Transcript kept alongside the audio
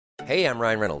Hey, I'm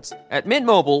Ryan Reynolds. At Mint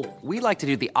Mobile, we like to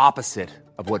do the opposite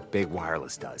of what Big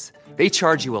Wireless does. They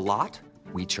charge you a lot,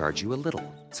 we charge you a little.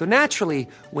 So naturally,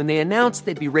 when they announced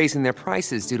they'd be raising their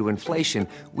prices due to inflation,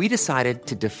 we decided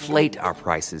to deflate our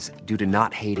prices due to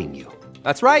not hating you.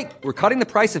 That's right. We're cutting the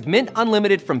price of Mint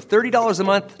Unlimited from $30 a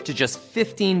month to just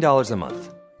 $15 a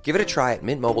month. Give it a try at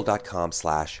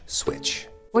mintmobile.com/switch.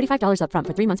 $45 up front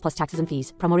for 3 months plus taxes and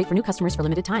fees. Promo rate for new customers for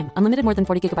limited time. Unlimited more than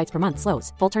 40 gigabytes per month.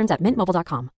 Slows full terms at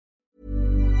mintmobile.com.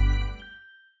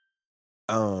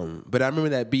 But I remember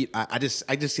that beat. I just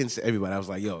sent to everybody. I was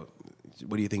like, "Yo,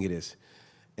 what do you think it is?"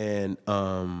 And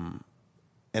I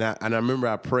remember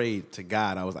I prayed to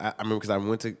God. I remember because I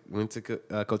went to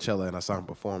Coachella and I saw him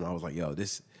perform. I was like, "Yo,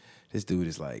 this dude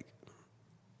is like,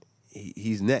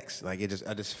 he's next." Like I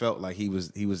just felt like he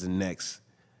was the next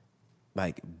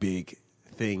like big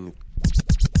thing.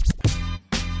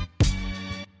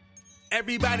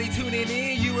 Everybody tuning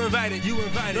in, you invited.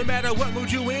 No matter what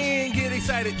mood you in, get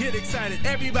excited.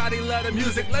 Everybody love the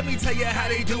music, let me tell you how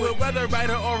they do it. Whether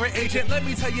writer or an agent, let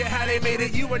me tell you how they made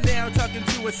it. You are now talking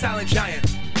to a silent giant.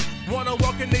 Wanna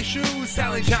walk in their shoes,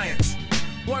 silent giants.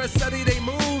 Wanna study they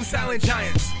moves, silent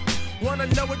giants. Wanna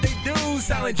know what they do,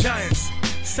 silent giants.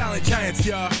 Silent giants,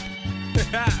 y'all.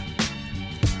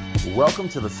 Welcome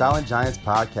to the Silent Giants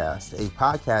Podcast, a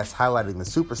podcast highlighting the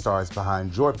superstars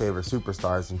behind your favorite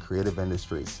superstars in creative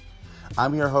industries.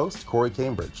 I'm your host, Corey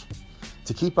Cambridge.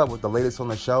 To keep up with the latest on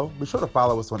the show, be sure to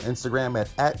follow us on Instagram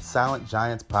at Silent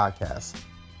Giants Podcast.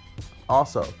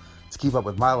 Also, to keep up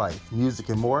with my life, music,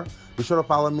 and more, be sure to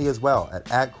follow me as well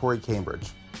at Corey Cambridge.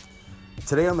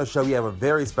 Today on the show, we have a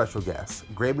very special guest,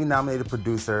 Grammy-nominated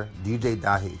producer DJ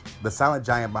Dahi, the silent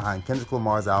giant behind Kendrick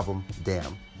Lamar's album,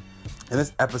 Damn. In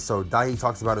this episode, Dahi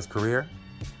talks about his career,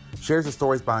 shares the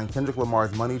stories behind Kendrick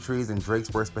Lamar's money trees and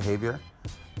Drake's worst behavior,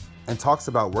 and talks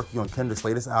about working on Kendrick's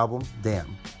latest album,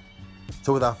 Damn.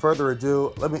 So without further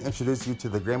ado, let me introduce you to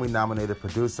the Grammy-nominated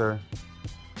producer,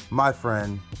 my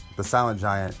friend, the silent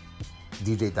giant,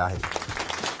 DJ Dahi.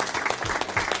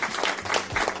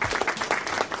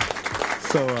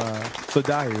 So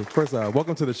Dahi, first,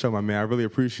 welcome to the show, my man. I really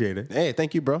appreciate it. Hey,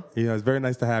 thank you, bro. You know, it's very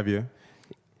nice to have you.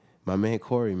 My man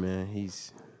Corey, man,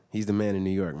 he's the man in New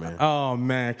York, man. Oh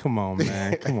man, come on,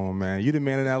 man. You the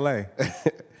man in LA.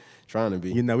 Trying to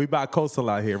be. You know, we buy coastal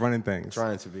out here, running things.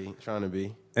 Trying to be.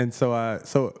 And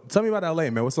so tell me about LA,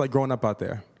 man. What's it like growing up out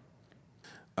there?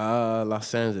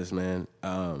 Los Angeles, man.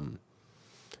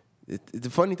 The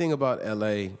funny thing about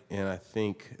LA, and I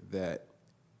think that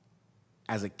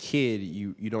as a kid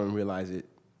you don't realize it,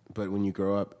 but when you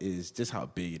grow up, is just how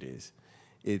big it is.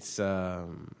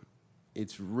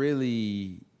 It's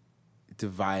really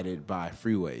divided by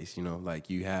freeways, you know, like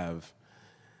you have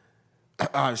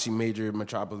obviously major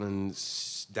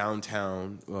metropolitans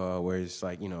downtown, where it's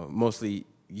like, you know, mostly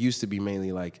used to be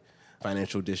mainly like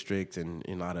financial district and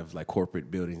a lot of like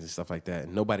corporate buildings and stuff like that.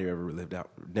 And nobody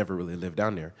never really lived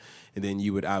down there. And then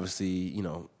you would obviously, you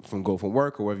know, go from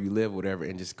work or wherever you live, whatever,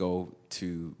 and just go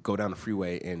down the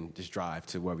freeway and just drive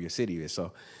to wherever your city is.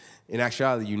 So in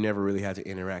actuality, you never really had to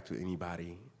interact with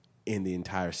anybody in the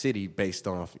entire city based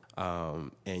off,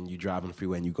 and you drive on the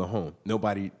freeway and you go home.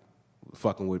 Nobody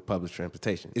fucking with public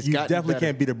transportation. You definitely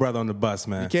can't be the brother on the bus,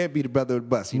 man. You can't be the brother on the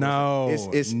bus.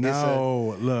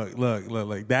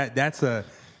 Look.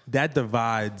 That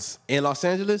divides. In Los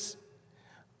Angeles,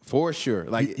 for sure.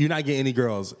 Like you're not getting any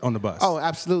girls on the bus. Oh,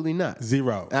 absolutely not.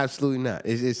 Zero. Absolutely not.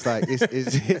 It's like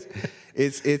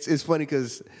it's funny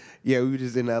because we were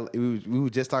just we were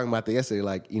just talking about that yesterday.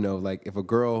 Like, you know, like if a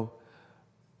girl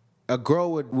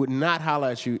would not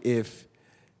holler at you if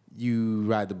you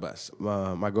ride the bus.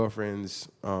 My girlfriend's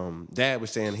dad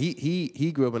was saying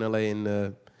he grew up in LA in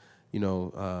the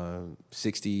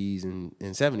 60s and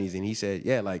 70s, and he said,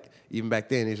 yeah, like even back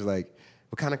then he was like,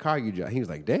 what kind of car you drive? He was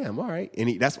like, damn, all right. And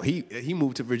he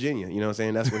moved to Virginia. You know what I'm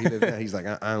saying? That's where he lived now. He's like,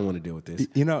 I don't want to deal with this.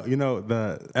 You know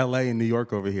the LA and New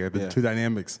York over here, the two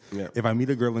dynamics. Yeah. If I meet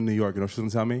a girl in New York, you know she's gonna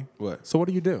tell me? What? So what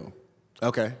do you do?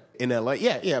 Okay. In LA?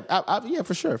 Yeah,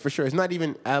 for sure. It's not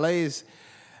even, LA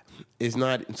is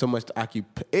not so much it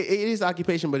is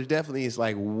occupation, but it definitely is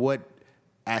like, what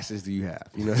assets do you have?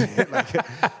 You know what I'm saying?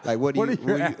 like what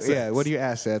are your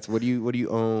assets? What do you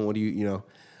own? What do you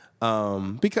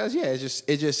because it's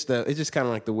just kind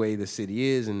of like the way the city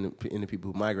is and the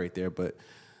people who migrate there. But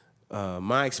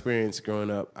my experience growing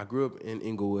up, I grew up in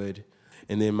Inglewood,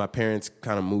 and then my parents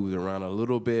kind of moved around a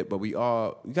little bit, but we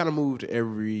kind of moved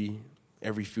every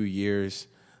few years,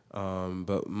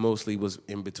 but mostly was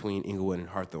in between Inglewood and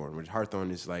Hawthorne, which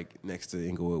Hawthorne is like next to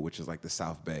Inglewood, which is like the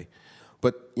South Bay.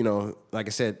 But, you know, like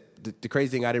I said, the crazy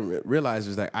thing I didn't realize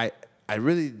was that I I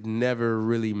really never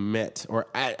really met, or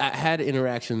I had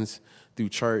interactions through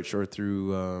church or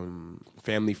through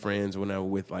family, friends when I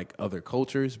was with like other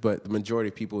cultures, but the majority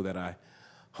of people that I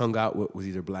hung out with was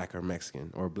either black or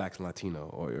Mexican or black and Latino,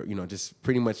 or just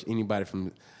pretty much anybody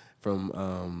from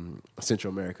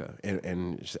Central America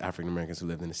and just African Americans who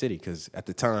lived in the city. Because at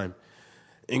the time,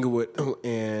 Inglewood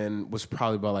and was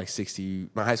probably about like 60.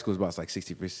 My high school was about like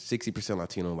 60%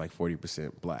 Latino, like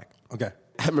 40% black. Okay,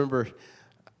 I remember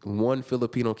one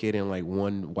Filipino kid and like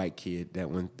one white kid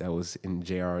that was in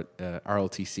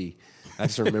ROTC. I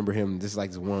just remember him. Just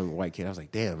like this one white kid. I was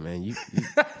like, damn, man, you know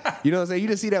what I'm saying? You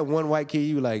just see that one white kid,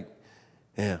 you like,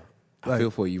 damn, I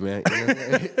feel for you, man. You know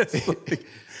what I'm saying?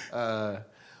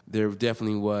 There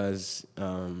definitely was,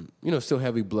 still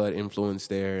heavy blood influence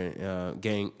there,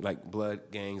 blood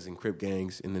gangs and Crip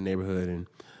gangs in the neighborhood,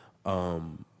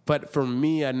 and but for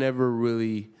me, God never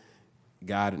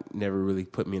really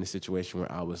put me in a situation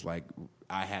where I was like,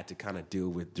 I had to kind of deal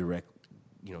with direct,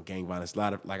 gang violence. A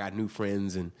lot of I knew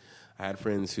friends, and I had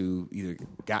friends who either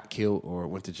got killed or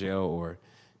went to jail or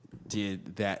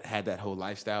had that whole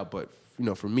lifestyle. But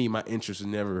for me, my interest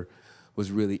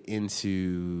was really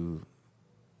into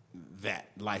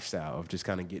that lifestyle of just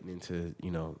kind of getting into,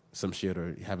 some shit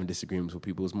or having disagreements with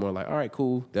people. It's more like, all right,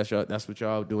 cool. That's what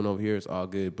y'all doing over here. It's all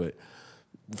good. But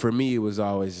for me, it was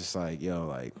always just like,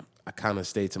 I kind of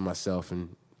stayed to myself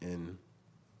and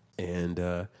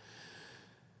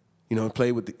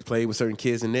played with certain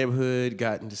kids in the neighborhood,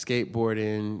 got into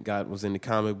skateboarding, was into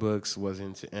comic books, was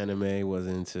into anime, was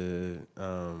into,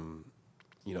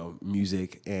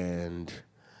 music, and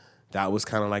that was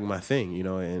kind of like my thing,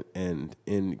 and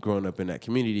in growing up in that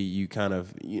community, you kind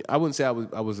of, I wouldn't say I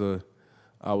was a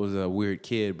weird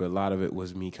kid, but a lot of it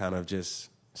was me kind of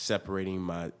just separating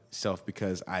myself,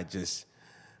 because I just,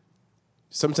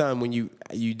 sometimes when you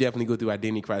definitely go through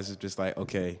identity crisis, just like,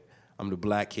 okay, I'm the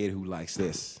black kid who likes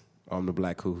this, or I'm the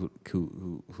black who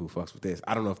fucks with this.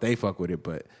 I don't know if they fuck with it,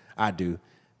 but I do.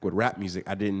 With rap music,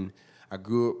 I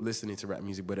grew up listening to rap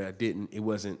music, but it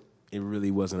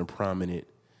really wasn't a prominent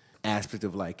aspect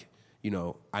of like, I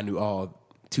knew all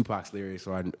Tupac's lyrics,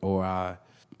 or I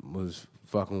was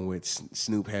fucking with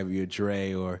Snoop Heavy or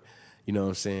Dre, or, you know what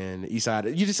I'm saying, East Side.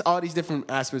 You just, all these different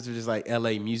aspects of just like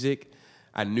LA music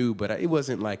I knew, but it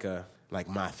wasn't like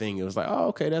my thing. It was like, oh,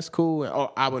 okay, that's cool.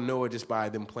 Or I would know it just by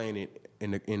them playing it in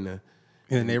the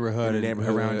neighborhood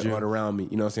around you, or around me.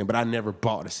 You know what I'm saying? But I never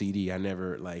bought a CD. I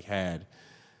never had.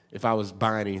 If I was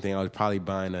buying anything, I was probably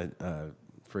buying a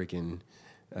freaking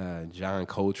John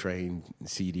Coltrane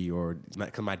CD, or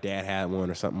because my dad had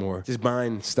one or something, more just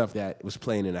buying stuff that was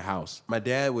playing in the house. My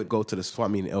dad would go to the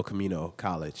swap meet in El Camino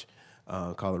College,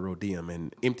 called the Rodeum,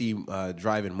 and empty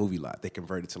drive-in movie lot. They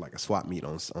converted to like a swap meet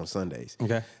on Sundays.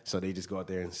 Okay. So they just go out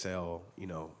there and sell,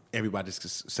 everybody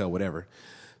just sell whatever.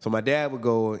 So my dad would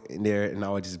go in there, and I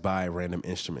would just buy random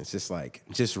instruments, just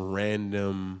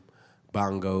random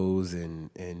bongos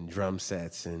and drum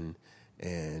sets and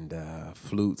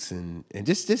flutes and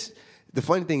just the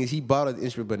funny thing is, he bought an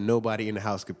instrument, but nobody in the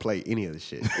house could play any of the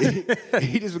shit.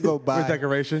 He just would go buy for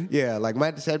decoration. Yeah, like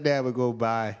my stepdad would go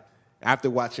buy, after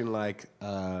watching like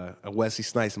a Wesley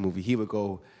Snipes movie, he would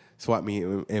go swap meet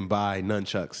and buy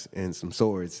nunchucks and some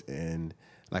swords and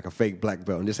like a fake black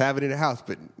belt and just have it in the house,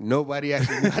 but nobody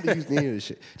actually knew how to use any of this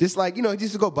shit. Just like,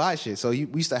 just to go buy shit. So we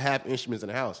used to have instruments in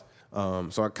the house.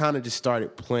 So I kind of just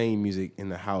started playing music in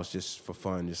the house just for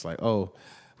fun. Just like, oh,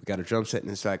 we got a drum set,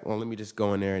 and it's like, well, let me just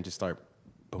go in there and just start,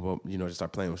 just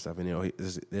start playing with stuff. And,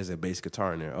 there's a bass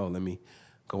guitar in there. Oh, let me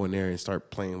go in there and start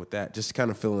playing with that. Just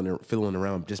kind of fiddling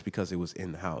around just because it was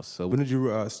in the house. So when did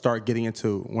you start getting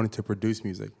into wanting to produce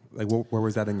music? Like, where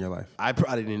was that in your life? I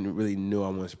probably didn't really know I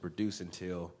wanted to produce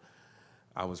until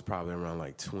I was probably around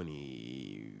like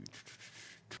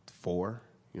 24.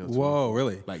 Whoa,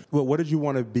 really? Like, well, what did you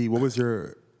want to be? What was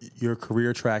your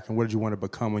career track, and what did you want to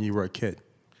become when you were a kid?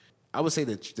 I would say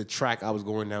that the track I was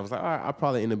going down was like, all right, I'll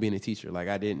probably end up being a teacher. Like,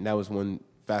 that was one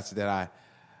facet that I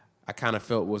kind of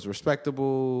felt was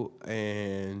respectable,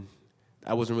 and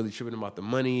I wasn't really tripping about the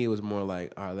money. It was more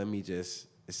like, all right, let me just,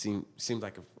 it seemed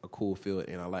like a cool field,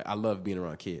 and I love being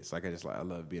around kids. Like, I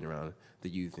love being around the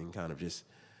youth, and kind of just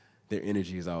their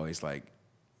energy is always like,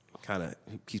 kind of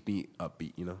keeps me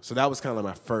upbeat, So that was kind of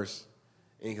like my first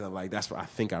inkling of like, that's what I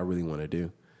think I really want to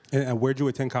do. And where'd you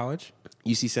attend college?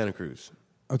 UC Santa Cruz.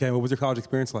 Okay, what was your college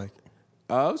experience like?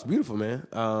 It was beautiful, man.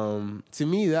 To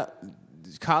me, that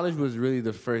college was really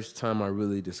the first time I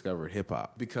really discovered hip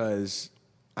hop, because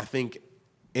I think,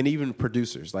 and even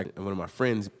producers, like one of my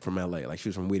friends from LA, like she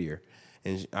was from Whittier,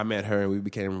 and I met her and we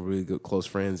became really good close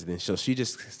friends. And then so she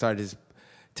just started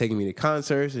taking me to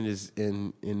concerts and just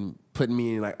and putting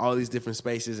me in like all these different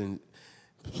spaces and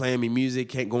playing me music,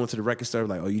 can't go into the record store,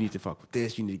 like, oh, you need to fuck with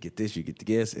this, you need to get this, you get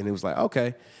this. And it was like,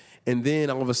 okay. And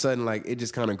then all of a sudden, like, it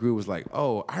just kind of grew. It was like,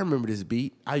 oh, I remember this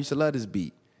beat. I used to love this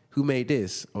beat. Who made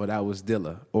this? Or that was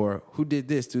Dilla. Or who did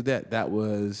this, do that? That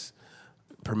was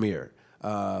Premier.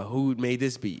 Who made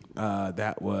this beat?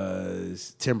 That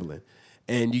was Timbaland.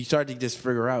 And you start to just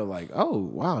figure out, like, oh,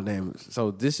 wow, damn.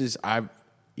 So this is, and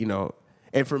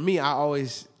for me, I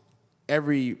always,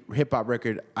 every hip-hop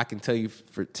record, I can tell you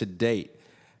to date,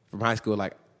 from high school,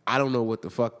 like, I don't know what the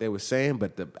fuck they were saying,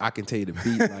 but I can tell you the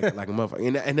beat like a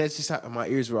motherfucker. And that's just how my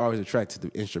ears were always attracted to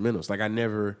the instrumentals. Like, I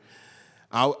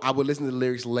would listen to the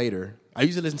lyrics later. I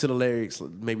used to listen to the lyrics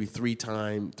maybe 3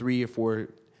 or 4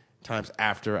 times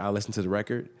after I listened to the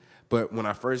record. But when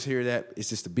I first hear that, it's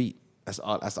just the beat. That's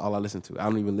all I listen to. I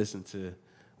don't even listen to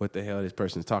what the hell this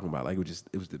person is talking about. Like, it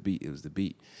was the beat. It was the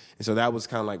beat. And so that was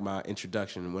kind of like my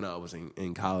introduction when I was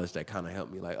in college. That kind of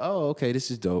helped me, like, oh, okay,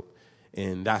 this is dope.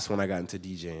 And that's when I got into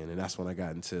DJing, and that's when I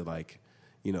got into, like,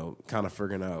 kind of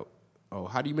figuring out, oh,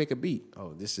 how do you make a beat?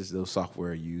 Oh, this is the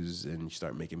software you use, and you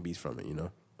start making beats from it,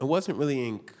 It wasn't really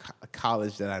in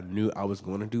college that I knew I was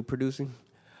going to do producing.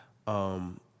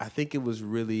 I think it was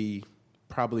really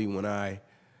probably when I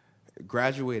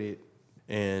graduated,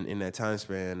 and in that time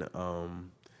span, I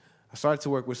started to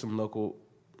work with some local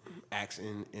acts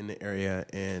in the area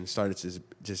and started to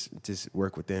just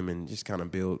work with them and just kind of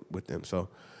build with them. So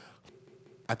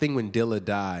I think when Dilla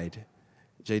died,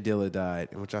 Jay Dilla died,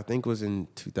 which I think was in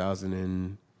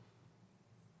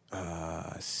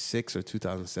 2006 or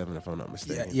 2007, if I'm not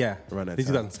mistaken. Yeah. Around that time.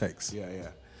 2006. Yeah.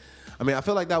 I mean, I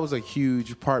feel like that was a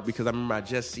huge part because I remember I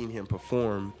just seen him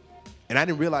perform, and I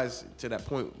didn't realize to that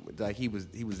point like he was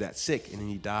that sick, and then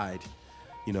he died,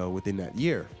 within that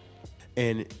year.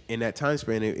 And in that time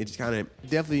span, it just kind of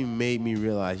definitely made me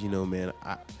realize, man,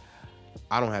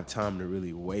 I don't have time to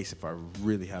really waste if I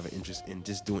really have an interest in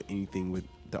just doing anything with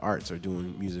the arts or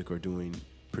doing music or doing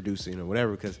producing or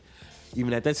whatever. Because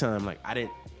even at that time, like,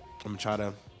 I'm trying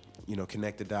to,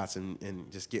 connect the dots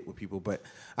and just get with people. But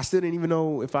I still didn't even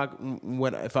know if I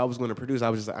was going to produce. I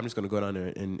was just like, I'm just going to go down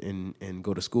there and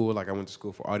go to school. Like, I went to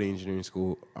school for audio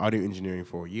engineering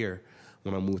for a year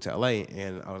when I moved to LA.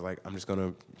 And I was like, I'm just going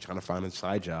to try to find a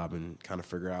side job and kind of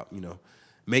figure out,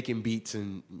 making beats.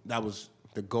 And that was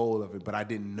the goal of it, but I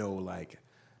didn't know, like,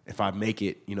 if I make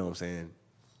it, what I'm saying,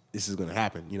 this is going to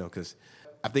happen, because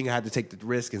I think I had to take the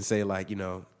risk and say, like, I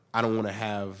don't want to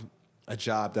have a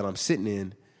job that I'm sitting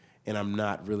in and I'm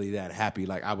not really that happy.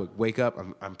 Like, I would wake up,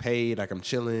 I'm paid, like, I'm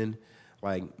chilling,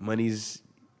 like, money's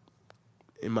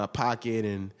in my pocket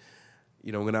and,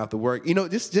 when I have to work,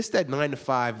 just that 9 to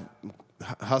 5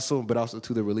 hustle, but also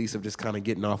to the release of just kind of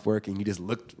getting off work and you just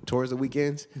look towards the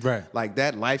weekends. Right. Like,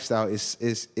 that lifestyle is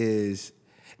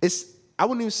I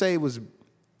wouldn't even say it's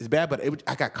bad, but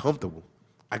I got comfortable.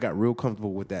 I got real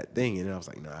comfortable with that thing, and I was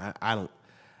like, no, I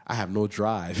have no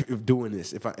drive of doing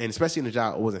this. And especially in the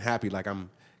job, I wasn't happy. Like,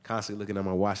 I'm constantly looking at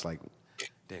my watch, like,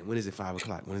 damn, when is it 5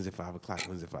 o'clock? When is it 5 o'clock?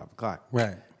 When is it 5 o'clock?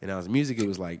 Right. And I was music. It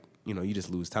was like, you just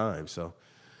lose time. So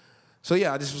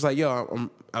yeah, I just was like,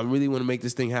 yo, I really want to make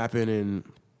this thing happen and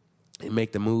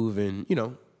make the move, and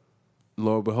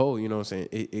lo and behold, what I'm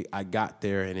saying, I got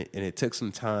there, and it took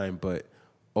some time, but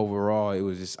overall, it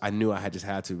was just, I knew I just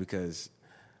had to, because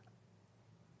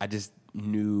I just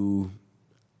knew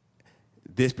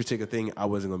this particular thing I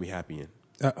wasn't going to be happy in.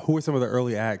 Who were some of the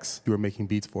early acts you were making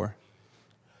beats for?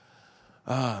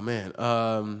 Man.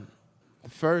 One of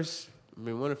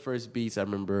the first beats I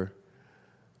remember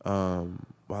while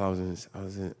I was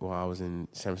in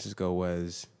San Francisco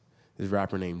was this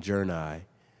rapper named Jernai,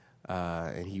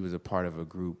 and he was a part of a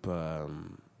group. I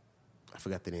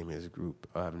forgot the name of his group,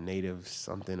 Native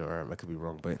something, or I could be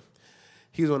wrong, but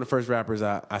he was one of the first rappers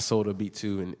I sold a beat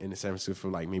to in San Francisco for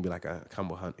like maybe like a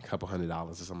couple $100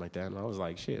 or something like that. And I was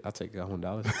like, shit, I'll take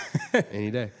 $100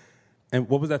 any day. And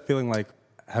what was that feeling like,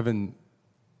 having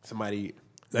somebody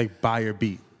like buy your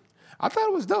beat? I thought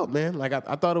it was dope, man. Like,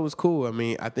 I thought it was cool. I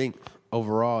mean, I think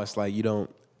overall it's like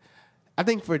I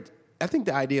think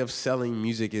the idea of selling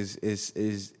music is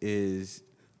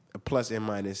a plus and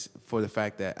minus for the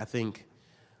fact that I think,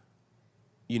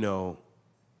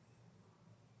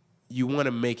 you want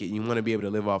to make it, you want to be able to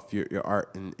live off your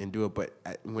art and do it. But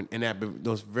when in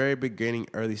those very beginning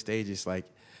early stages, like,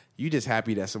 you just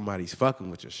happy that somebody's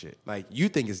fucking with your shit. Like, you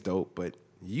think it's dope, but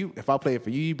if I play it for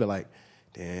you, you'd be like,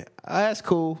 damn, that's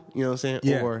cool. You know what I'm saying?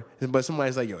 Yeah. But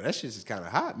somebody's like, yo, that shit is kind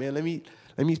of hot, man. Let me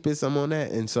spit some on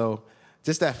that. And so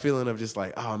just that feeling of just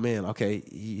like, oh man, okay,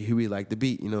 he really liked the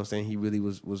beat. You know what I'm saying? He really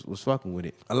was fucking with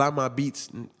it. A lot of my beats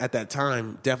at that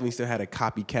time definitely still had a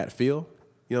copycat feel.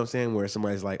 You know what I'm saying? Where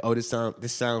somebody's like, oh,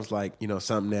 this sounds like, you know,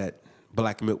 something that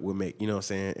Black Milk would make. You know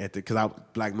what I'm saying? Because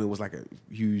Black Milk was like a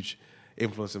huge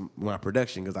influence in my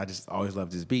production because I just always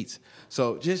loved his beats.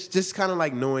 So just kind of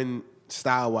like knowing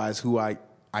style wise who I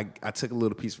took a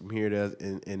little piece from here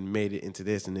and made it into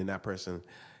this, and then that person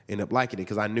ended up liking it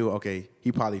because I knew, okay,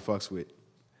 he probably fucks with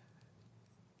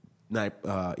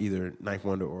either Knife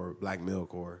Wonder or Black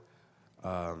Milk or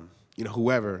you know,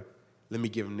 whoever.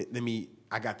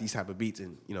 I got these type of beats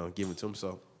and, you know, give it to him.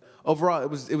 So overall, it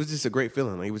was just a great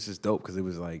feeling. Like, it was just dope because it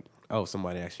was like, oh,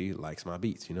 somebody actually likes my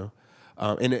beats, you know.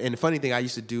 And the funny thing I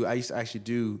used to actually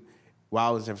do while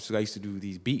I was in San Francisco, I used to do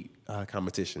these beat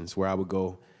competitions where I would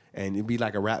go and it'd be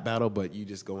like a rap battle, but you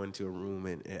just go into a room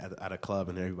and at a club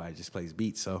and everybody just plays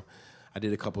beats. So I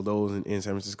did a couple of those in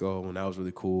San Francisco, and that was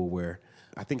really cool. Where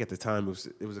I think at the time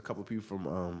it was a couple of people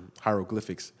from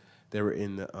Hieroglyphics. They were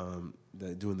in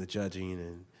doing the judging,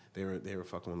 and they were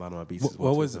fucking with a lot of my beats.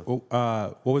 What was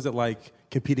it like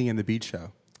competing in the beat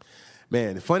show?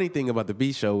 Man, the funny thing about the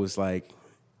beat show was like,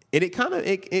 it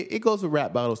goes with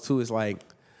rap battles too. It's like,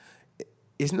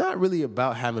 it's not really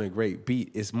about having a great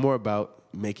beat. It's more about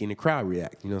making the crowd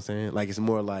react. You know what I'm saying? Like, it's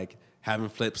more like having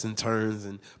flips and turns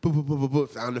and boop, boop, boop, boop, boop,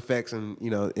 sound effects and, you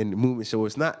know, in the movement show.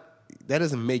 It's not, that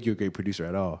doesn't make you a great producer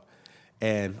at all.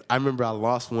 And I remember I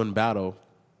lost one battle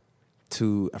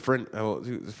to a friend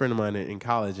of mine in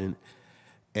college,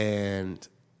 and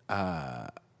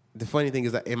the funny thing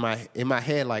is that in my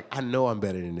head, like, I know I'm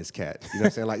better than this cat. You know what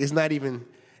I'm saying? Like, it's not even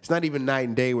night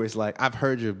and day where it's like, I've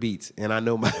heard your beats and I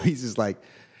know my beats is like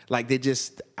I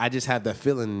just have that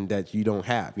feeling that you don't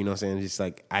have. You know what I'm saying? It's just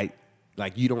like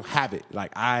you don't have it.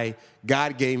 Like,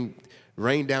 God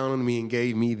rained down on me and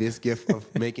gave me this gift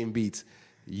of making beats.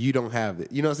 You don't have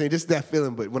it. You know what I'm saying? Just that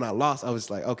feeling. But when I lost, I was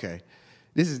like, okay,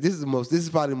 this is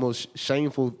probably the most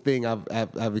shameful thing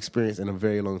I've experienced in a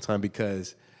very long time,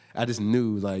 because I just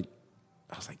knew, like,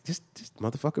 I was like, this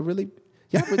motherfucker really,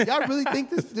 y'all really think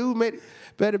this dude made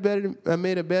a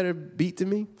better beat to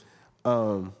me?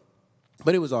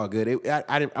 But it was all good.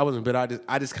 I wasn't bitter.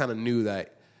 I just kind of knew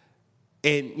that.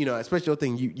 And, you know, especially your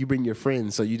thing, you bring your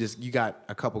friends, so you got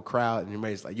a couple crowd, and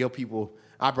everybody's like, yo, people.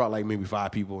 I brought like maybe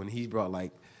 5 people, and he brought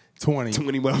like 20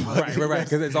 motherfuckers. Right.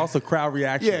 Because it's also crowd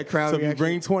reaction. Yeah, crowd reaction. So if you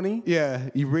bring 20, yeah,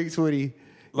 you bring 20,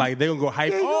 like, they gonna go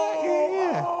hype.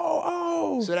 Yeah.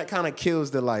 Oh. So that kind of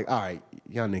kills the, like, all right,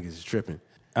 y'all niggas is tripping.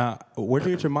 Where'd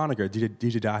you get your moniker, DJ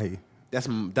Dahi?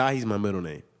 Dahi's my middle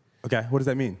name. Okay, what does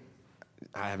that mean?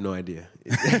 I have no idea.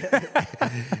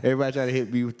 Everybody try to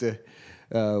hit me with the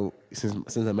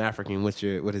since I'm African, what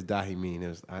does Dahi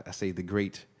mean? I say the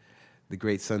great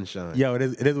sunshine. Yo, it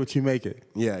is what you make it.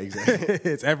 Yeah, exactly.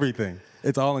 It's everything.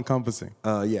 It's all encompassing.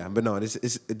 Yeah, but no, it's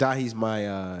Dahi's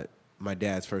my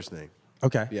dad's first name.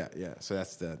 Okay. Yeah. So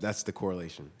that's the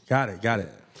correlation. Got it.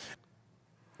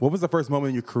 What was the first moment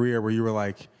in your career where you were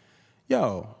like,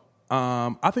 yo,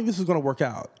 I think this is going to work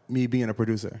out, me being a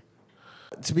producer?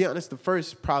 To be honest, the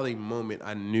first probably moment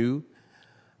I knew,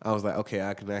 I was like, okay,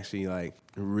 I can actually, like,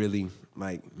 really,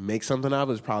 like, make something out of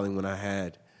it, was probably when I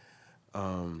had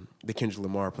the Kendrick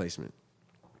Lamar placement.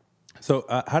 So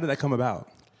how did that come about?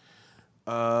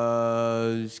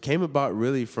 It came about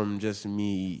really from just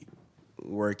me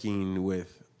working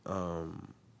with...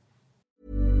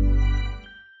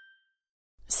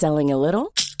 Selling a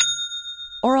little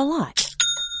or a lot?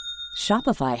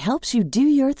 Shopify helps you do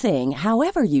your thing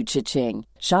however you cha-ching.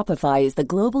 Shopify is the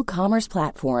global commerce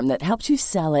platform that helps you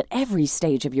sell at every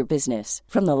stage of your business.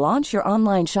 From the launch your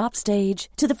online shop stage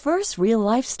to the first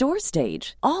real-life store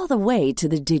stage, all the way to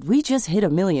the did we just hit a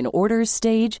million orders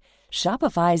stage.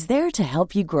 Shopify is there to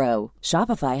help you grow.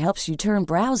 Shopify helps you turn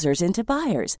browsers into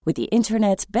buyers with the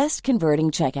internet's best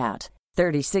converting checkout.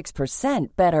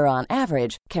 36% better on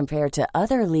average compared to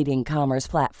other leading commerce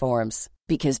platforms.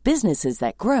 Because businesses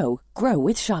that grow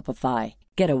with Shopify.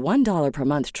 Get a $1 per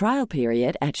month trial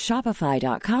period at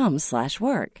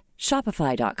shopify.com/work.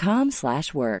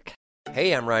 Shopify.com/work.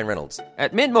 Hey, I'm Ryan Reynolds.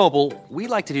 At Mint Mobile, we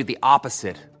like to do the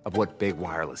opposite of what Big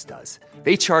Wireless does.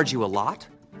 They charge you a lot,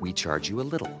 we charge you a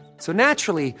little. So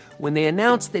naturally, when they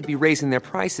announced they'd be raising their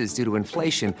prices due to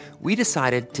inflation, we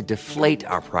decided to deflate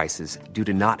our prices due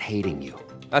to not hating you.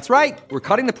 That's right. We're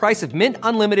cutting the price of Mint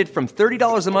Unlimited from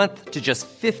 $30 a month to just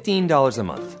 $15 a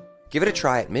month. Give it a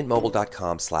try at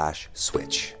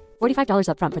mintmobile.com/switch. $45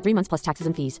 up front for 3 months plus taxes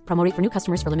and fees. Promo rate for new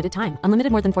customers for limited time.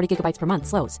 Unlimited more than 40 gigabytes per month.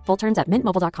 Slows full terms at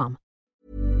mintmobile.com.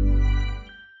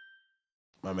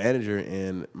 My manager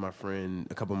and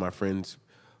a couple of my friends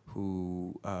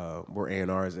who were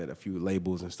A&Rs at a few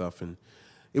labels and stuff, and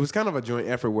it was kind of a joint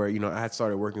effort where, you know, I had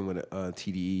started working with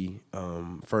TDE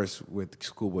first with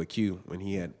Schoolboy Q when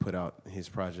he had put out his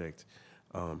project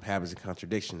Habits and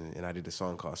Contradiction, and I did a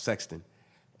song called Sexton.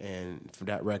 And for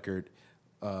that record,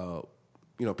 you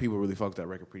know, people really fucked that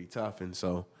record pretty tough. And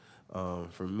so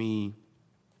for me,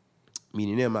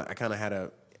 meeting them, I kind of had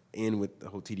a in with the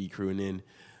whole TDE crew. And then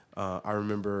I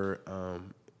remember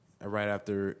right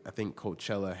after, I think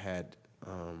Coachella had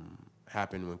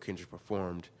happened when Kendrick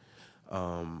performed,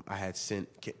 I had sent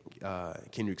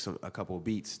Kendrick a couple of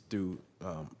beats through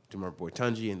my boy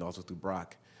Tunji and also through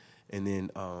Brock. And then,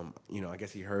 you know, I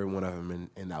guess he heard one of them,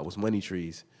 and that was Money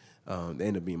Trees. They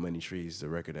ended up being Money Trees, the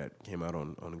record that came out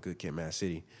on A Good Kid, Mad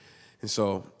City. And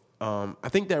so I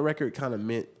think that record kind of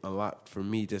meant a lot for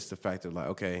me, just the fact of, like,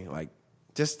 okay, like,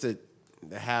 just to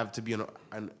be an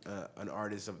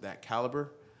artist of that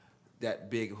caliber,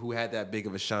 that big, who had that big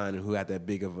of a shine and who had that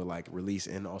big of a, like, release,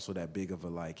 and also that big of a,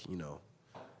 like, you know,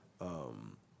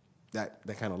 that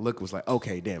kind of look was like,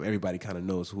 okay, damn, everybody kind of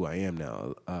knows who I am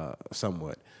now,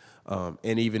 somewhat.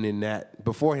 And even in that,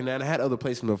 beforehand, and I had other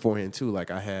placements beforehand too.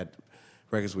 Like I had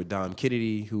records with Dom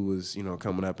Kennedy, who was, you know,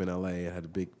 coming up in LA and had a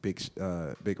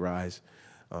big rise.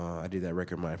 I did that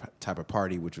record, My Type of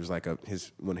Party, which was like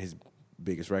one of his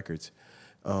biggest records.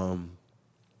 And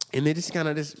they just kind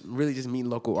of really meet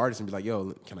local artists and be like,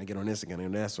 yo, can I get on this? Can I get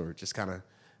on this? Or just kind of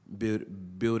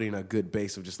building a good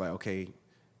base of just like, okay,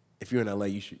 if you're in LA,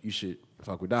 you should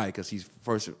fuck with Dahi, because he's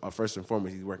first and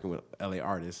foremost, he's working with LA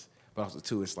artists. But also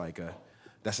too, it's like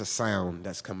that's a sound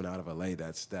that's coming out of LA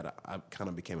that I kind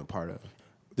of became a part of.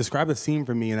 Describe the scene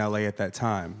for me in LA at that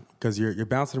time, because you're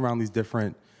bouncing around these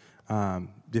different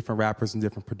rappers and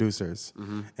different producers,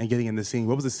 and getting in the scene.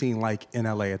 What was the scene like in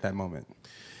LA at that moment?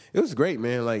 It was great,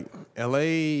 man. Like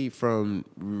LA from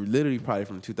literally probably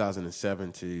from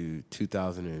 2007 to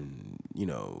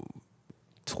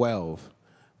 2012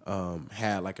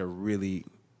 had like a really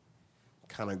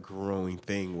kind of growing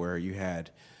thing where you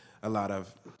had a lot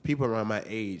of people around my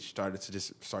age started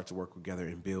to work together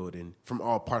and build, and from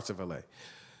all parts of LA.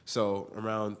 So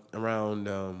around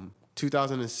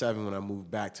 2007, when I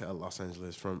moved back to Los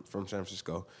Angeles from San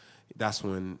Francisco, that's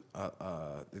when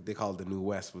they called it the New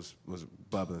West was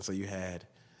bubbling. So you had,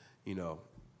 you know,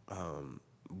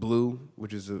 Blue,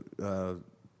 which is a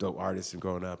dope artist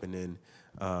growing up, and then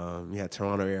you had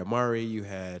Toronto Air Murray, you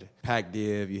had Pac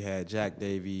Div, you had Jack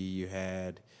Davey, you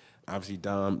had obviously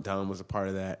Dom was a part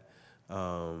of that.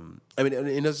 I mean,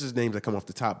 and those are just names that come off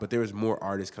the top, but there was more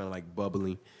artists kind of like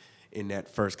bubbling in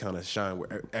that first kind of shine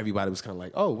where everybody was kind of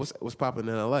like, oh, what's popping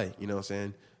in LA? You know what I'm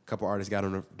saying? A couple artists got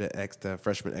on the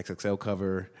Freshman XXL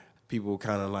cover. People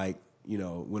kind of like, you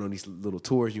know, went on these little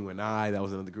tours. You and I, that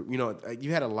was another group. You know,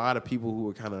 you had a lot of people who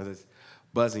were kind of just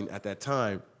buzzing at that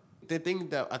time. The thing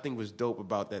that I think was dope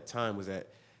about that time was that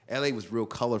LA was real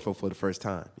colorful for the first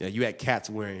time. You know, you had cats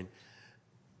wearing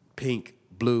pink,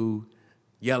 blue,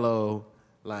 yellow,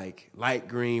 like light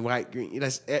green, white, green.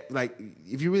 That's like,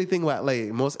 if you really think about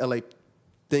LA, most LA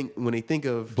when they think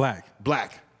of black,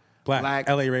 LA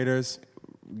Raiders,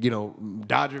 you know,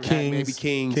 Dodger, Kings, maybe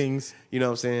Kings, you know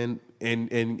what I'm saying, and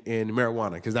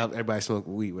marijuana, because now everybody smoked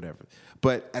weed, whatever.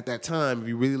 But at that time, if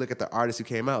you really look at the artists who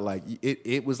came out, like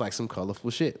it was like some colorful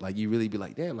shit. Like you really be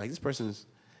like, damn, like this person's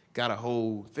got a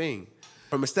whole thing.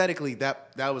 From aesthetically,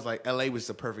 that was like, LA was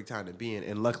the perfect time to be in.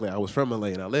 And luckily I was from LA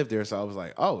and I lived there, so I was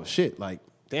like, oh shit, like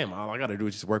damn, all I gotta do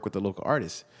is just work with the local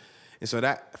artists. And so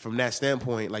that, from that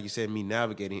standpoint, like you said, me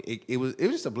navigating, it was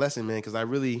just a blessing, man, because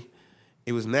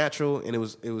it was natural, and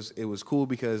it was cool,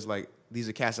 because like these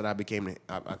are cats that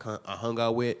I hung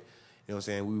out with. You know what I'm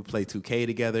saying? We would play 2K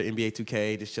together, NBA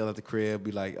 2K, just chill at the crib,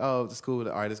 be like, oh, it's cool.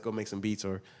 All right, let's go make some beats,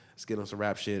 or let's get on some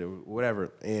rap shit or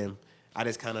whatever. And I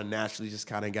just kind of naturally just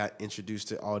kind of got introduced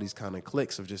to all these kind of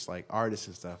cliques of just like artists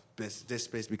and stuff. Just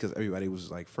basically because everybody was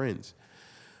like friends.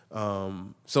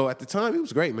 So at the time, it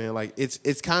was great, man. Like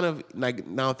it's kind of like,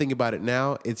 now thinking about it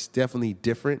now, it's definitely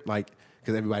different. Like,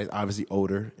 because everybody's obviously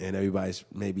older and everybody's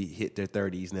maybe hit their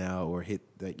 30s now, or hit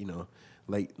the, you know,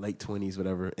 late 20s,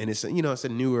 whatever. And it's, you know, it's a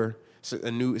new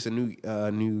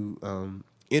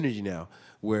energy now,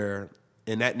 where,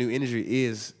 and that new energy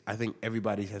is, I think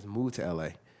everybody has moved to LA.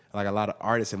 Like a lot of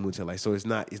artists have moved to LA. So it's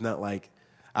not like,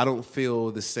 I don't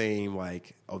feel the same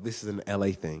like, oh, this is an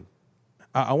LA thing.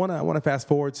 I want to fast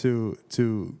forward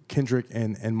to Kendrick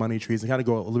and Money Trees and kind of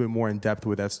go a little bit more in depth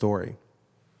with that story.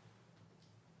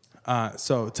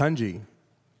 So Tunji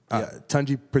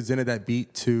presented that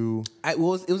beat to. It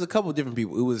was a couple of different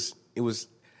people. It was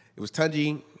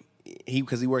Tunji,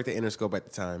 because he worked at Interscope at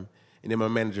the time, and then my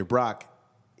manager Brock,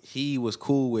 he was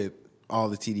cool with all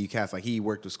the TDU cats. Like he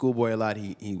worked with Schoolboy a lot.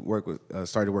 He worked with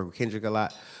started to work with Kendrick a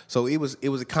lot. So it was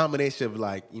a combination of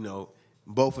like, you know,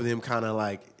 both of them kind of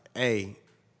like, hey,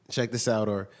 check this out,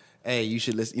 or hey, you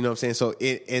should listen. You know what I'm saying? So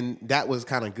and that was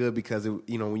kind of good because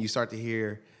you know, when you start to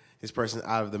hear this person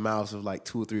out of the mouths of like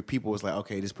 2 or 3 people, it's like,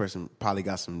 okay, this person probably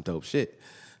got some dope shit.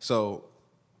 So,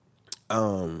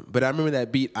 but I remember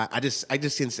that beat. I just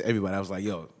sent it to everybody. I was like,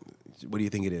 yo, what do you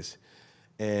think it is?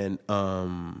 And I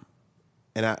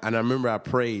remember I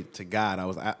prayed to God. I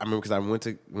remember because I went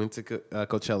to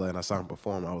Coachella and I saw him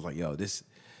perform. I was like, yo, this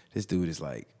dude is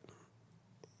like,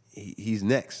 he's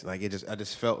next. Like I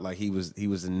just felt like he was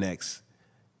the next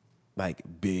like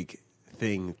big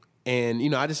thing. And you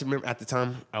know, I just remember at the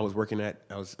time I was working at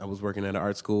an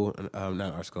art school,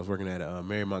 not art school. I was working at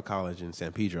Marymount College in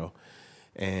San Pedro,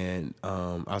 and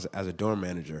I was as a dorm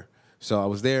manager. So I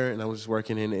was there and I was just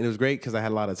working, and it was great because I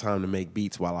had a lot of time to make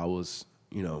beats while I was,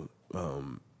 you know,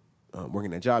 working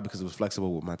that job because it was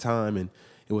flexible with my time and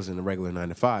it wasn't a regular 9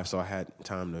 to 5. So I had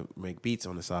time to make beats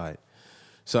on the side.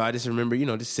 So I just remember, you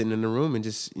know, just sitting in the room and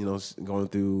just, you know, going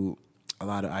through a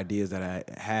lot of ideas that I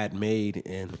had made,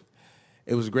 and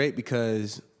it was great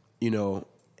because, you know,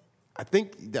 I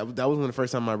think that was one of the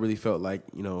first time I really felt like,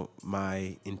 you know,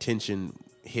 my intention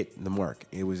hit the mark.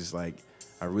 It was just like,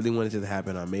 I really wanted it to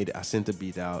happen. I made it. I sent the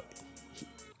beat out.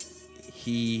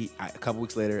 A couple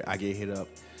weeks later, I get hit up.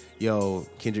 Yo,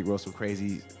 Kendrick wrote some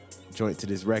crazy joint to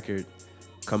this record.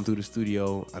 Come through the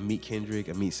studio. I meet Kendrick.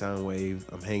 I meet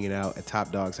Soundwave. I'm hanging out at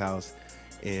Top Dog's house,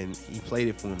 and he played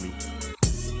it for me.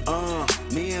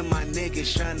 Me and my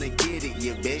niggas tryna get it,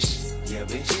 yeah, bitch. Yeah,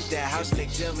 bitch. Hit that house,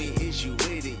 nigga, tell me, is you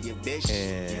with it, yeah, bitch.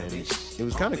 And it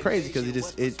was kind of crazy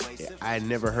because I had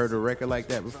never heard a record like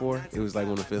that before. It was like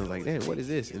one of the feelings like, damn, what is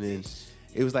this? And then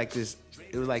it was like this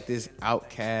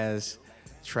Outkast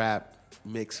trap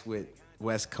mixed with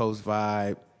West Coast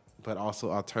vibe, but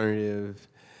also alternative,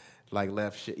 like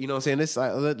left shit. You know what I'm saying? It's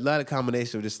like a lot of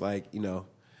combination of just like, you know,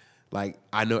 like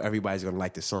I know everybody's gonna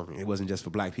like this song. It wasn't just for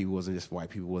black people, it wasn't just for white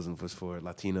people, it wasn't just for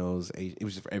Latinos, Asian, it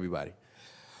was just for everybody.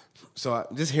 So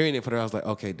just hearing it for her, I was like,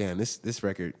 okay, damn, this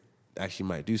record actually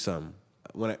might do something.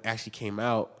 When it actually came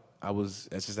out, that's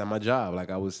just at my job. Like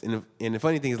and the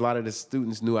funny thing is a lot of the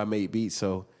students knew I made beats,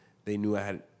 so they knew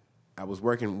I was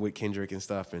working with Kendrick and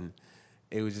stuff, and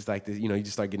it was just like this, you know, you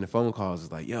just start getting the phone calls.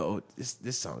 It's like, yo,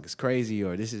 this song is crazy,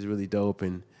 or this is really dope,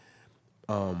 and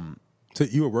So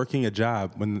you were working a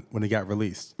job when it got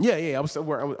released? Yeah. I was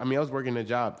working a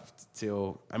job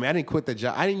till. I didn't quit the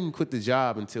job. I didn't even quit the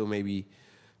job until maybe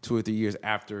 2 or 3 years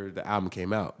after the album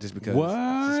came out. Just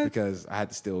because I had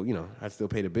to still, you know,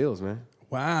 pay the bills, man.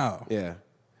 Wow. Yeah.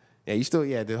 You still,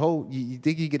 you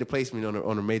think you get a placement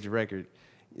on a major record,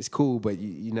 it's cool, but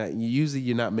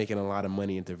you're not making a lot of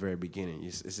money at the very beginning.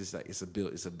 It's just like it's a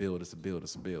build.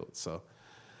 So,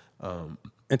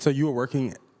 and so you were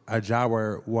working a job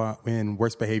when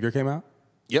Worst Behavior came out?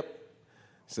 Yep.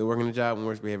 So working a job when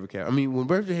Worst Behavior came out. When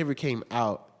Worst Behavior came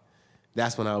out,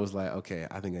 that's when I was like, okay,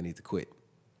 I think I need to quit.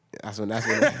 That's when I was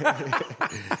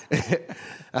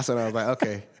like,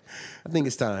 okay, I think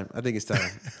it's time.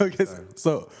 Okay,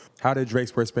 so how did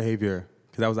Drake's Worst Behavior?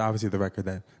 Because that was obviously the record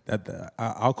that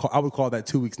I would call that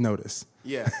 2 weeks notice.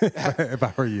 Yeah, if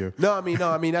I were you. No,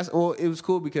 it was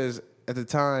cool because at the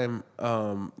time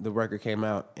the record came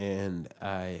out and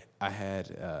I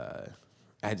had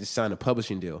just signed a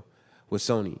publishing deal with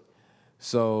Sony.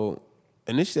 So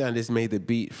initially I just made the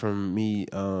beat from me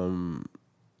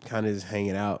kind of just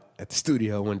hanging out at the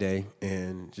studio one day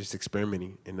and just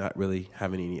experimenting and not really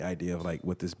having any idea of like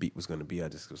what this beat was going to be. I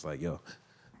just was like, yo,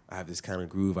 I have this kind of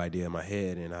groove idea in my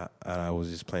head, and I was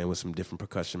just playing with some different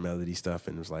percussion melody stuff,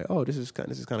 and it was like, oh, this is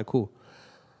kind of cool.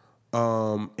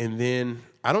 And then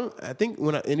I think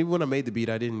when I made the beat,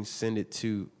 I didn't send it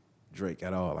to Drake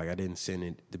at all. Like I didn't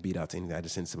send the beat out to anything. I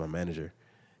just sent it to my manager.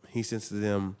 He sent it to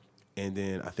them, and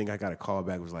then I think I got a call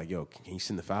back. It was like, yo, can you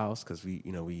send the files? Because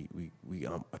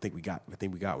I think we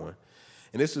got one.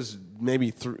 And this was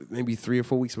maybe 3 or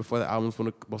 4 weeks before the album was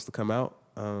supposed to come out.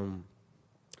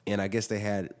 And I guess they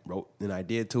had wrote an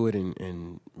idea to it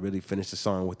and really finished the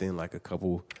song within like a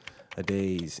couple of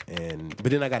days.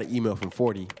 But then I got an email from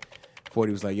 40.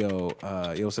 40 was like, yo,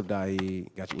 what's up,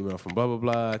 Dahi? Got your email from blah, blah,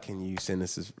 blah. Can you send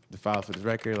us the files for this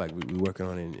record? Like, we working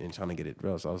on it and trying to get it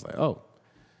real. So I was like, oh,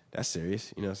 that's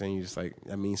serious. You know what I'm saying? You just like,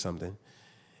 that means something.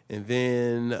 And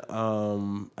then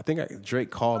I think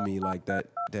Drake called me like that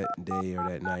day or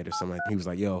that night or something. He was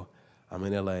like, yo, I'm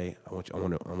in LA. I want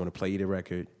to play you the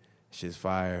record. Shit's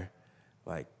fire.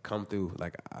 Like, come through.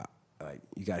 Like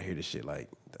you gotta hear this shit. Like,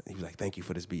 he was like, thank you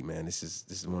for this beat, man. This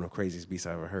is one of the craziest beats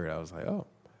I ever heard. I was like, oh,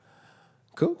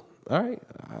 cool. All right.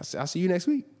 I'll see you next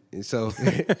week. And so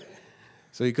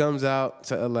so he comes out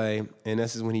to LA, and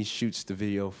this is when he shoots the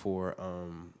video for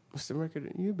what's the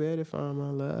record? You better find my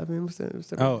love. And what's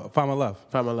the Find My Love.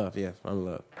 Find My Love, yeah, Find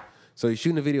My Love. So he's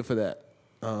shooting a video for that.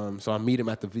 So I meet him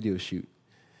at the video shoot.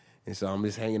 And so I'm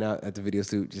just hanging out at the video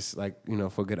shoot, just like, you know,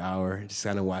 for a good hour, just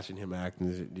kind of watching him act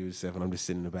and do his stuff. And I'm just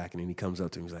sitting in the back, and then he comes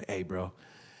up to me. He's like, hey, bro.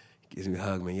 He gives me a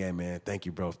hug, man. Yeah, man. Thank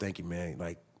you, bro. Thank you, man.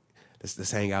 Like,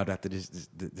 let's hang out after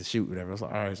the shoot, whatever. I was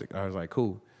like, all right. I was like,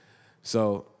 cool.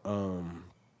 So,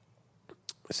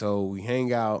 so we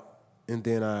hang out, and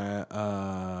then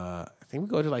I think we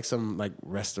go to like some like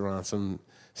restaurant, some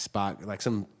spot, like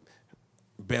some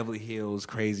Beverly Hills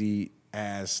crazy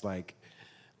ass like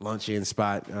luncheon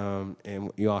spot,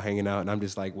 and you all hanging out, and I'm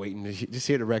just like waiting to just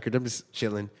hear the record. I'm just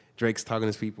chilling. Drake's talking to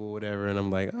his people, whatever, and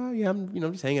I'm like, oh yeah, I'm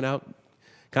just hanging out.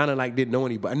 Kind of like didn't know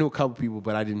anybody. I knew a couple people,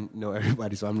 but I didn't know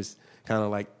everybody, so I'm just kind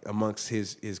of like amongst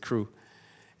his crew.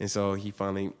 And so he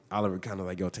finally, Oliver kind of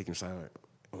like, yo, take him silent.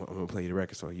 I'm gonna play you the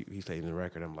record. So he played the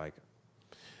record. I'm like,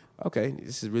 okay,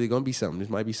 this is really gonna be something. This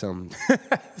might be something.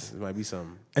 This might be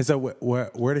something. And so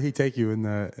where did he take you in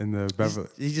the Beverly?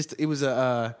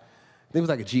 It was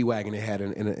like a G-Wagon they had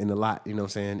in the lot, you know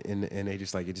what I'm saying? And they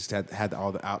just like, it just had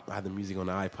the music on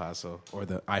the iPod, or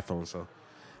the iPhone, so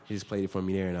he just played it for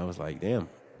me there, and I was like, damn,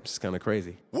 this is kind of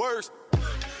crazy. Worst.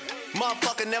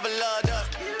 Motherfucker never loved us.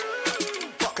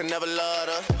 Fucker never loved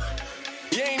us.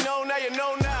 You ain't know now, you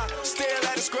know now. Still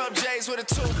at the scrub J's with a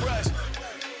toothbrush.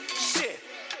 Shit.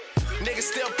 Niggas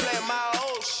still playing my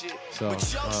old shit. So,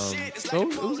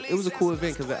 it was a cool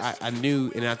event because I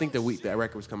knew, and I think that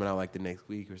record was coming out like the next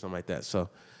week or something like that. So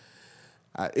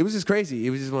it was just crazy.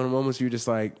 It was just one of the moments where you're just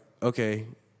like, okay,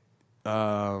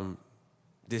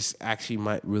 this actually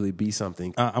might really be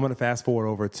something. I'm going to fast forward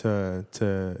over to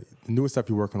the newest stuff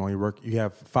you're working on. You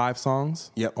have 5 songs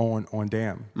on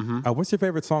Damn. Mm-hmm. What's your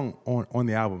favorite song on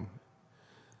the album?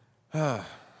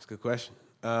 That's a good question.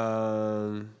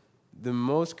 The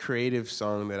most creative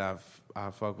song that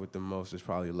I fuck with the most is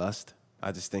probably Lust.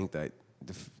 I just think that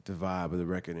the vibe of the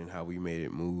record and how we made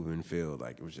it move and feel,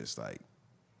 like it was just like,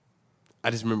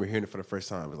 I just remember hearing it for the first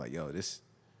time. I was like, yo, this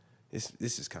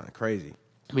is kind of crazy.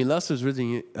 I mean, Lust was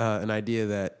really an idea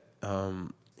that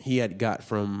he had got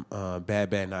from Bad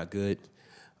Bad Not Good.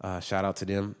 Shout out to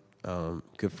them.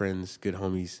 Good friends, good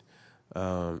homies.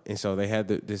 And so they had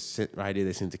this idea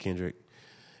they sent to Kendrick.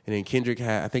 And then Kendrick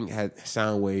had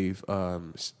Soundwave,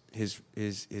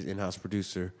 his in-house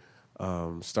producer,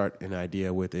 start an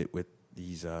idea with it with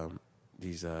these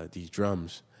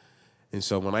drums. And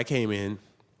so when I came in,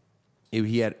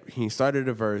 he started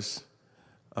a verse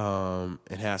and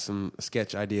had some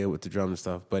sketch idea with the drum and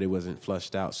stuff, but it wasn't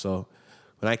flushed out. So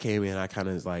when I came in, I kind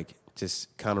of like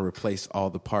just kind of replaced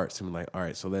all the parts and be like, all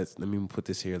right, so let me put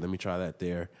this here, let me try that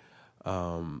there.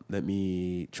 Let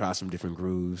me try some different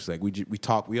grooves. Like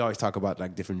we always talk about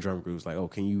like different drum grooves. Like, oh,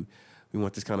 we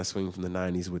want this kind of swing from the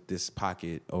 90s with this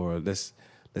pocket, or let's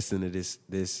listen to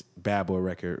this Bad Boy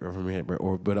record,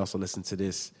 but also listen to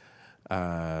this,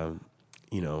 rock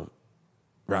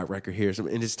record here,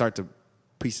 and just start to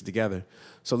piece it together.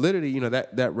 So literally,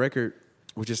 that record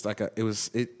was just like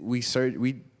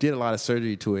we did a lot of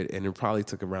surgery to it, and it probably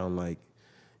took around like,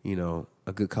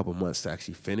 a good couple months to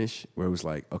actually finish, where it was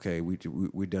like, okay,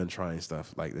 we're done trying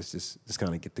stuff. Like, let's just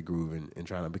kind of get the groove and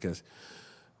try to, because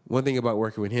one thing about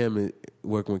working with him and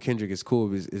working with Kendrick is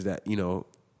cool is that, as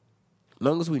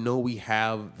long as we know we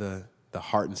have the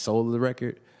heart and soul of the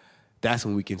record, that's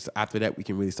when after that, we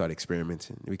can really start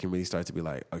experimenting. We can really start to be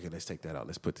like, okay, let's take that out.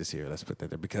 Let's put this here. Let's put that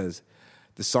there. Because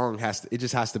the song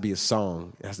just has to be a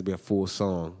song. It has to be a full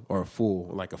song, or a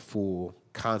full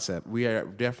concept. We're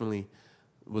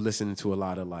listening to a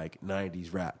lot of like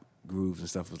 90s rap grooves and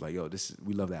stuff. It was like, yo,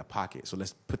 we love that pocket. So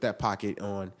let's put that pocket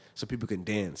on so people can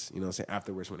dance,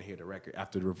 afterwards when they hear the record,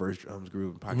 after the reverse drums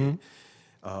groove and pocket.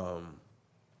 Mm-hmm.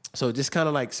 So just kind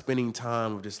of like spending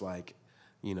time of just like,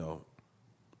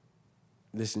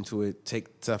 listen to it, take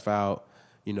stuff out,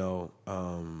 Loyalty.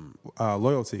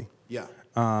 Yeah.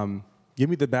 Give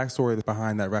me the backstory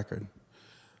behind that record.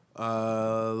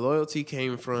 Loyalty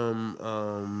came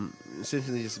from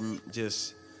essentially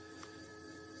just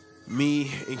me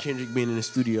and Kendrick being in the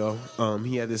studio.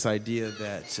 He had this idea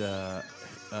that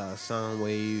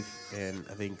Soundwave and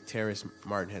I think Terrace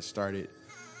Martin had started,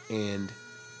 and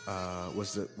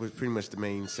was pretty much the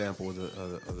main sample of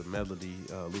the melody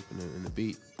looping in the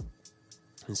beat.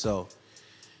 And so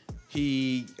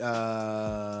he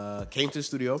came to the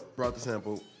studio, brought the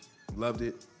sample, loved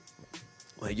it.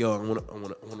 Like, yo, I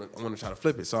want to try to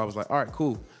flip it. So I was like, all right,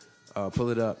 cool, pull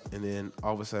it up. And then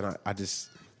all of a sudden, I just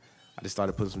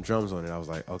started putting some drums on it. I was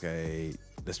like, okay,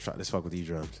 let's fuck with these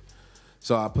drums.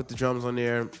 So I put the drums on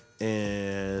there,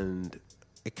 and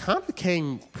it kind of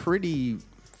came pretty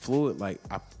fluid. Like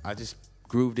I just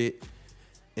grooved it,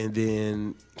 and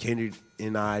then Kendrick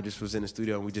and I just was in the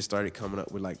studio, and we just started coming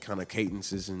up with like kind of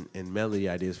cadences and melody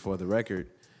ideas for the record.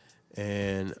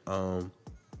 And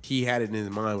he had it in his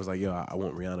mind, was like, yo, I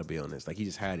want Rihanna to be on this. Like, he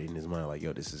just had it in his mind, like,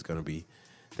 yo, this is gonna be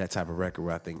that type of record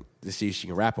where I think she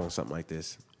can rap on something like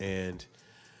this. And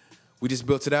we just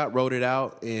built it out, wrote it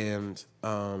out, and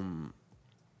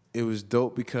it was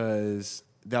dope because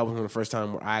that was one of the first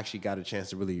time where I actually got a chance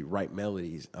to really write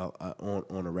melodies on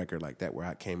a record like that, where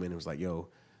I came in and was like, yo,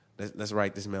 let's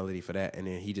write this melody for that. And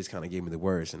then he just kind of gave me the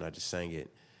words, and I just sang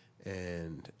it.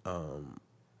 And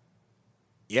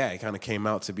yeah, it kind of came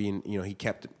out to being, you know, he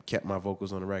kept my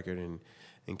vocals on the record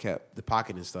and kept the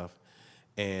pocket and stuff.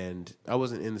 And I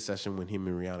wasn't in the session when him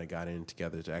and Rihanna got in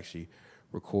together to actually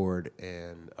record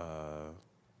and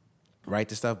write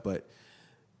the stuff, but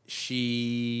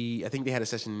I think they had a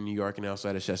session in New York, and they also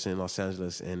had a session in Los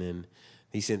Angeles, and then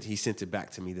he sent it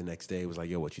back to me the next day. It was like,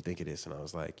 yo, what you think of this? And I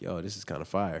was like, yo, this is kind of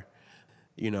fire.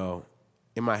 You know,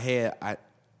 in my head,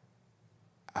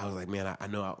 I was like, man, I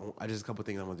know I just a couple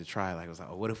things I wanted to try. Like, I was like,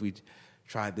 oh, what if we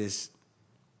tried this,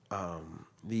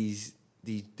 these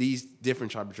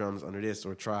different type of drums under this,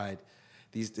 or tried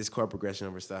this chord progression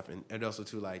over stuff, and also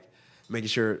too, like, making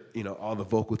sure, you know, all the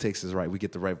vocal takes is right. We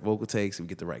get the right vocal takes, we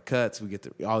get the right cuts, we get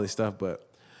all this stuff. But,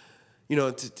 you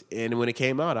know, and when it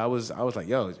came out, I was like,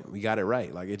 yo, we got it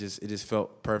right. Like, it just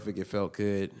felt perfect. It felt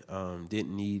good.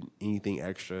 Didn't need anything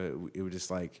extra. It was just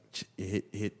like it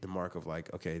hit the mark of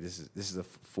like, okay, this is a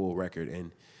full record.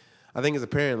 And I think as a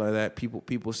parent like that,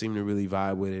 people seem to really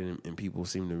vibe with it, and people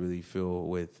seem to really feel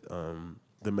with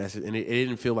the message. And it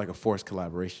didn't feel like a forced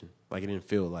collaboration. Like, it didn't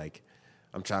feel like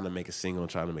I'm trying to make a single, I'm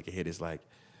trying to make a hit. It's like,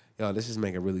 yo, let's just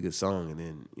make a really good song, and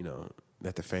then, you know,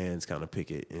 let the fans kind of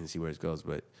pick it and see where it goes.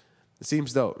 But it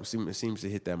seems dope. It seems to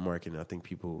hit that mark, and I think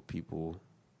people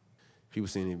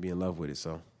seem to be in love with it.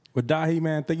 So, well, Dahi,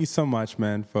 man, thank you so much,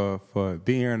 man, for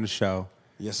being here on the show.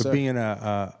 Yes, for sir. Being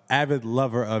a avid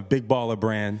lover of Big Baller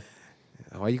Brand.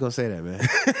 Why you gonna say that, man?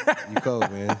 You cold,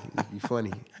 man. You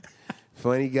funny.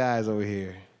 Funny guys over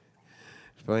here.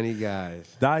 Funny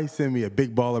guys. Dahi sent me a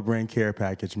Big Baller Brand care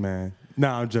package, man.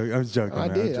 No, I'm joking. I'm joking,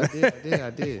 man. I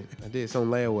did. It's on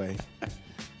layaway.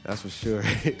 That's for sure.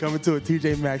 Coming to a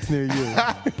TJ Maxx near you.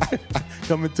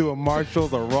 Coming to a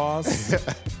Marshalls or Ross.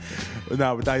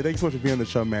 No, but Dahi, thanks so much for being on the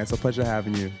show, man. It's a pleasure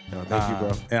having you. No, thank you,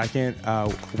 bro. And I can't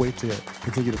wait to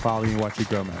continue to follow you and watch you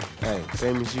grow, man. Hey,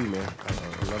 same as you, man.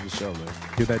 I love the show, man.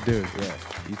 You're that dude. Yeah,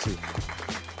 you too.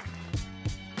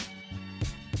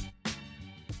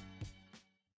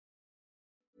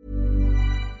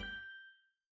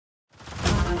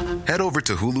 Head over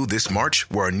to Hulu this March,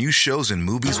 where our new shows and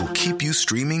movies will keep you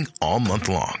streaming all month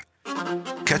long.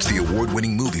 Catch the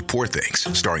award-winning movie Poor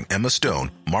Things, starring Emma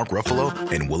Stone, Mark Ruffalo,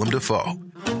 and Willem Dafoe.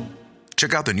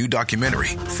 Check out the new documentary,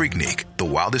 Freaknik, The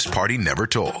Wildest Party Never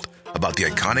Told, about the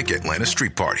iconic Atlanta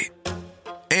street party.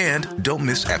 And don't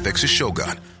miss FX's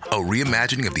Shogun, a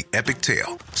reimagining of the epic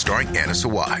tale, starring Anna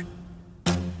Sawai.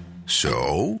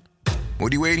 So,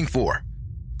 what are you waiting for?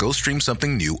 Go stream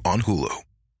something new on Hulu.